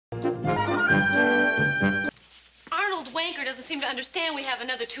doesn't seem to understand we have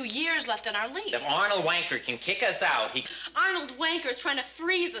another 2 years left on our lease. If Arnold Wanker can kick us out, he... Arnold Wanker's trying to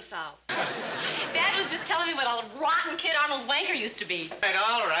freeze us out. Dad was just telling me what a rotten kid Arnold Wanker used to be.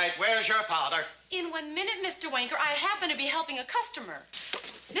 All right. Where's your father? In 1 minute, Mr. Wanker, I happen to be helping a customer.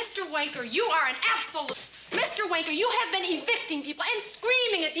 Mr. Wanker, you are an absolute... Mr. Wanker, you have been evicting people and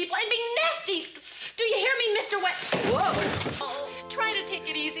screaming at people and being nasty. Do you hear me, Mr. Wanker? Whoa. Try to take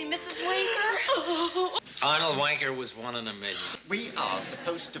it easy, Mrs. Wanker. Arnold Wanker was one in a million. We are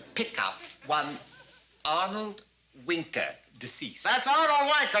supposed to pick up one Arnold Winker, deceased. That's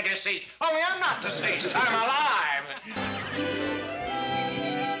Arnold Wanker, deceased. Only I'm not deceased. I'm alive.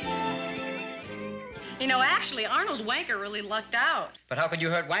 You know, actually, Arnold Wanker really lucked out. But how could you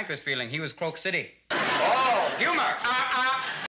hurt Wanker's feeling? He was Croak City. Oh, humor.